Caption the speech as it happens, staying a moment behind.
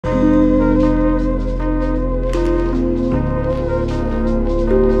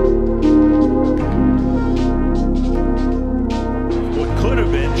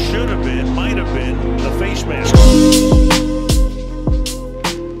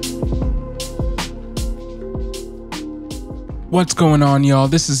What's going on, y'all?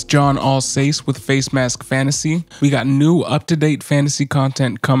 This is John Alsace with Facemask Fantasy. We got new up-to-date fantasy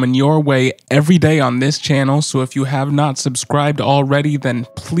content coming your way every day on this channel, so if you have not subscribed already, then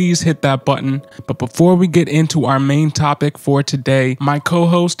please hit that button. But before we get into our main topic for today, my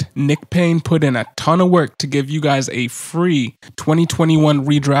co-host Nick Payne put in a ton of work to give you guys a free 2021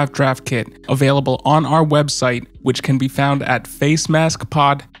 Redraft draft kit available on our website, which can be found at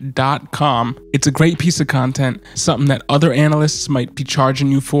facemaskpod.com. It's a great piece of content, something that other analysts might be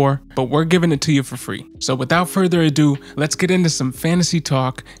charging you for, but we're giving it to you for free. So without further ado, let's get into some fantasy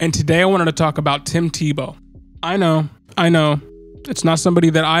talk. And today I wanted to talk about Tim Tebow. I know. It's not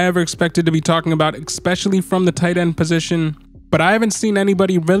somebody that I ever expected to be talking about, especially from the tight end position, but I haven't seen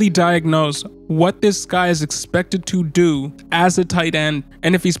anybody really diagnose what this guy is expected to do as a tight end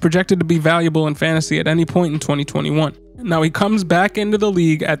and if he's projected to be valuable in fantasy at any point in 2021. Now, he comes back into the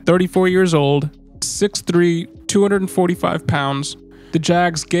league at 34 years old, 6'3", 245 pounds. The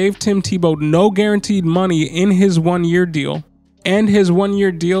Jags gave Tim Tebow no guaranteed money in his one-year deal, and his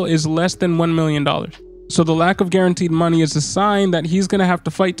one-year deal is less than $1 million. So the lack of guaranteed money is a sign that he's going to have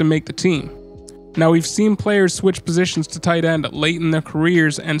to fight to make the team. Now, we've seen players switch positions to tight end late in their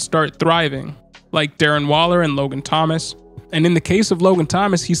careers and start thriving, like Darren Waller and Logan Thomas. And in the case of Logan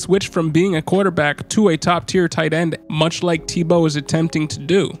Thomas, he switched from being a quarterback to a top-tier tight end, much like Tebow is attempting to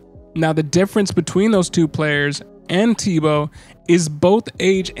do. Now, the difference between those two players and Tebow is both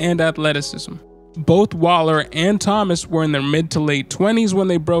age and athleticism. Both Waller and Thomas were in their mid to late 20s when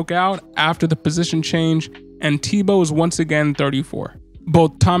they broke out after the position change, and Tebow is once again 34.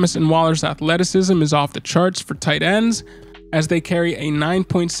 Both Thomas and Waller's athleticism is off the charts for tight ends, as they carry a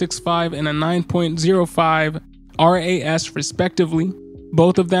 9.65 and a 9.05 RAS respectively.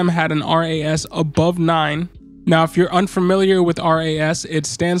 Both of them had an RAS above 9. Now, if you're unfamiliar with RAS, it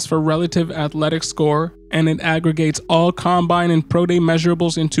stands for Relative Athletic Score, and it aggregates all combine and pro day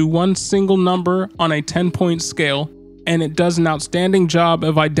measurables into one single number on a 10-point scale, and it does an outstanding job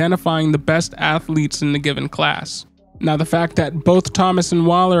of identifying the best athletes in the given class. Now, the fact that both Thomas and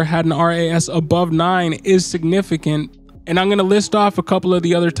Waller had an RAS above 9 is significant, and I'm going to list off a couple of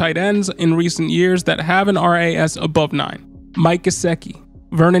the other tight ends in recent years that have an RAS above 9. Mike Gesicki,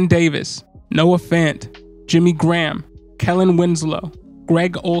 Vernon Davis, Noah Fant, Jimmy Graham, Kellen Winslow,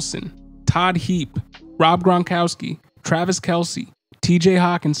 Greg Olsen, Todd Heap, Rob Gronkowski, Travis Kelce, TJ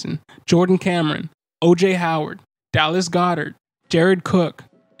Hawkinson, Jordan Cameron, OJ Howard, Dallas Goedert, Jared Cook,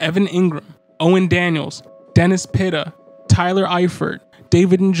 Evan Ingram, Owen Daniels, Dennis Pitta, Tyler Eifert,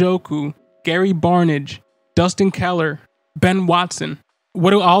 David Njoku, Gary Barnidge, Dustin Keller, Ben Watson.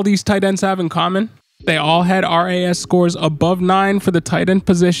 What do all these tight ends have in common? They all had RAS scores above 9 for the tight end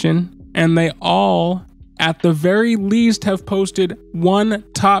position, and they all, at the very least, have posted one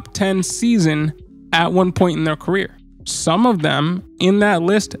top 10 season at one point in their career. Some of them in that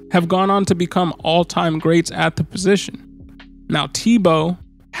list have gone on to become all-time greats at the position. Now, Tebow,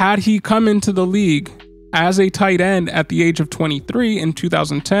 had he come into the league as a tight end at the age of 23 in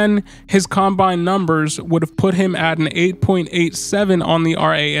 2010, his combine numbers would have put him at an 8.87 on the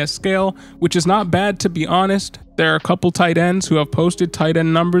RAS scale, which is not bad, to be honest. There are a couple tight ends who have posted tight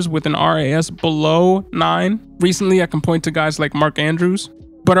end numbers with an RAS below 9. Recently, I can point to guys like Mark Andrews.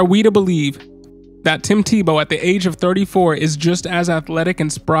 But are we to believe that Tim Tebow at the age of 34 is just as athletic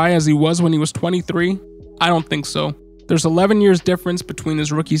and spry as he was when he was 23? I don't think so. There's 11 years difference between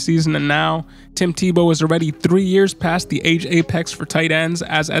his rookie season and now. Tim Tebow is already 3 years past the age apex for tight ends,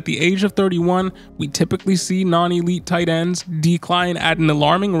 as at the age of 31, we typically see non-elite tight ends decline at an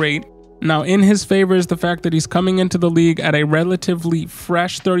alarming rate. Now, in his favor is the fact that he's coming into the league at a relatively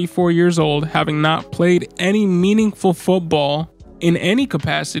fresh 34 years old, having not played any meaningful football in any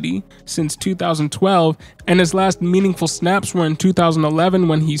capacity since 2012, and his last meaningful snaps were in 2011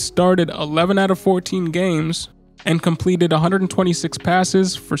 when he started 11 out of 14 games and completed 126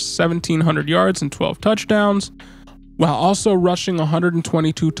 passes for 1,700 yards and 12 touchdowns, while also rushing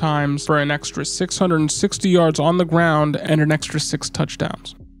 122 times for an extra 660 yards on the ground and an extra 6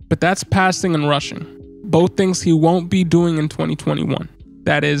 touchdowns. But that's passing and rushing, both things he won't be doing in 2021.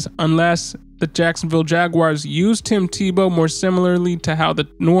 That is, unless the Jacksonville Jaguars use Tim Tebow more similarly to how the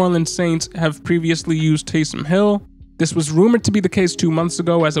New Orleans Saints have previously used Taysom Hill. This was rumored to be the case 2 months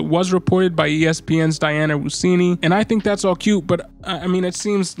ago, as it was reported by ESPN's Diana Rossini, and I think that's all cute, but I mean, it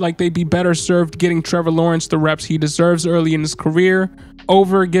seems like they'd be better served getting Trevor Lawrence the reps he deserves early in his career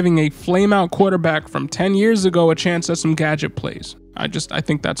over giving a flame-out quarterback from 10 years ago a chance at some gadget plays. I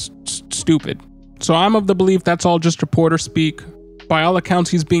think that's stupid. So I'm of the belief that's all just reporter speak. By all accounts,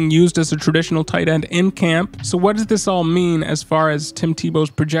 he's being used as a traditional tight end in camp. So what does this all mean as far as Tim Tebow's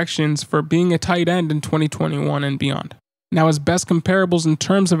projections for being a tight end in 2021 and beyond? Now, his best comparables in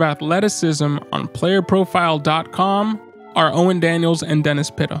terms of athleticism on playerprofile.com are Owen Daniels and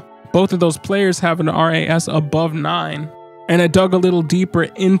Dennis Pitta. Both of those players have an RAS above 9, and I dug a little deeper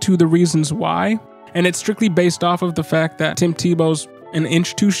into the reasons why, and it's strictly based off of the fact that Tim Tebow's an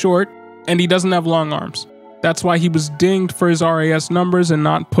inch too short, and he doesn't have long arms. That's why he was dinged for his RAS numbers and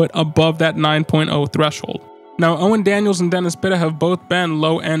not put above that 9.0 threshold. Now, Owen Daniels and Dennis Pitta have both been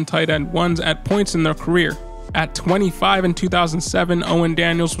low-end tight end ones at points in their career. At 25 in 2007, Owen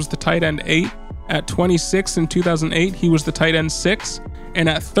Daniels was the tight end 8. At 26 in 2008, he was the tight end 6. And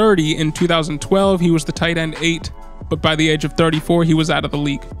at 30 in 2012, he was the tight end 8. But by the age of 34, he was out of the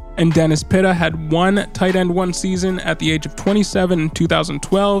league. And Dennis Pitta had one tight end 1 season at the age of 27 in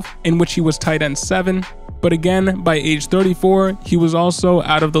 2012, in which he was tight end 7. But again, by age 34, he was also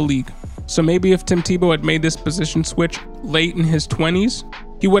out of the league. So maybe if Tim Tebow had made this position switch late in his 20s,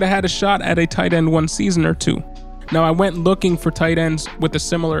 he would have had a shot at a tight end 1 season or 2. Now, I went looking for tight ends with a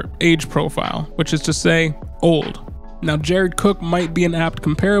similar age profile, which is to say, old. Now, Jared Cook might be an apt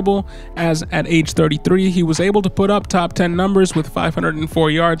comparable, as at age 33, he was able to put up top 10 numbers with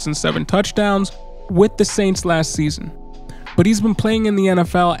 504 yards and 7 touchdowns with the Saints last season. But he's been playing in the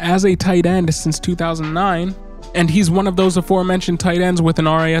NFL as a tight end since 2009, and he's one of those aforementioned tight ends with an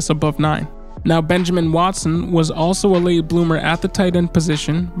RAS above 9. Now, Benjamin Watson was also a late bloomer at the tight end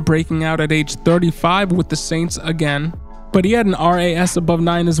position, breaking out at age 35 with the Saints again, but he had an RAS above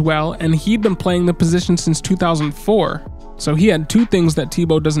 9 as well, and he'd been playing the position since 2004. So he had 2 things that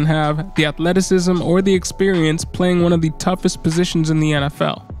Tebow doesn't have: the athleticism or the experience playing one of the toughest positions in the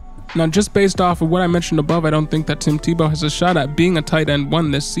NFL. Now, just based off of what I mentioned above, I don't think that Tim Tebow has a shot at being a tight end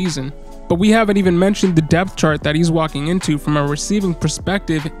 1 this season. But we haven't even mentioned the depth chart that he's walking into from a receiving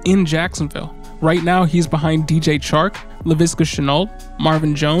perspective in Jacksonville. Right now, he's behind DJ Chark, Laviska Shenault,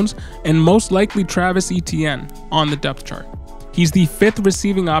 Marvin Jones, and most likely Travis Etienne on the depth chart. He's the 5th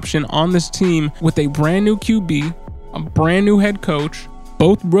receiving option on this team with a brand new QB, a brand new head coach,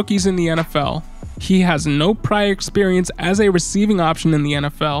 both rookies in the NFL. He has no prior experience as a receiving option in the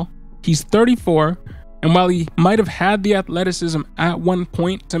NFL. He's 34, and while he might have had the athleticism at one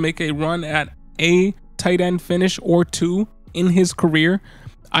point to make a run at a tight end finish or 2 in his career,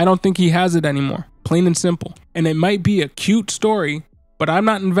 I don't think he has it anymore, plain and simple. And it might be a cute story, but I'm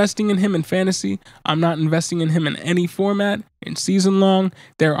not investing in him in fantasy. I'm not investing in him in any format, in season long.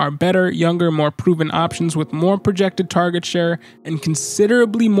 There are better, younger, more proven options with more projected target share and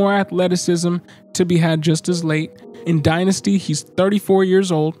considerably more athleticism to be had just as late. In Dynasty, he's 34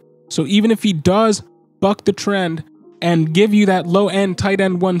 years old. So even if he does buck the trend and give you that low-end tight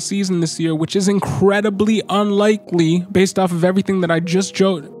end 1 season this year, which is incredibly unlikely based off of everything that I just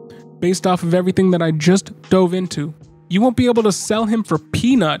dove into, you won't be able to sell him for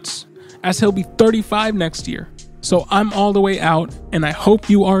peanuts, as he'll be 35 next year. So I'm all the way out, and I hope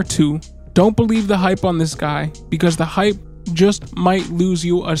you are too. Don't believe the hype on this guy, because the hype just might lose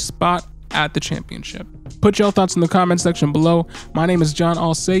you a spot at the championship. Put your thoughts in the comment section below. My name is John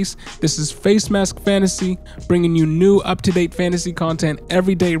Alsace. This is Facemask Fantasy, bringing you new up-to-date fantasy content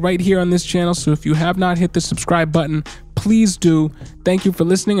every day right here on this channel. So if you have not hit the subscribe button, please do. Thank you for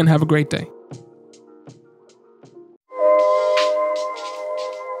listening and have a great day.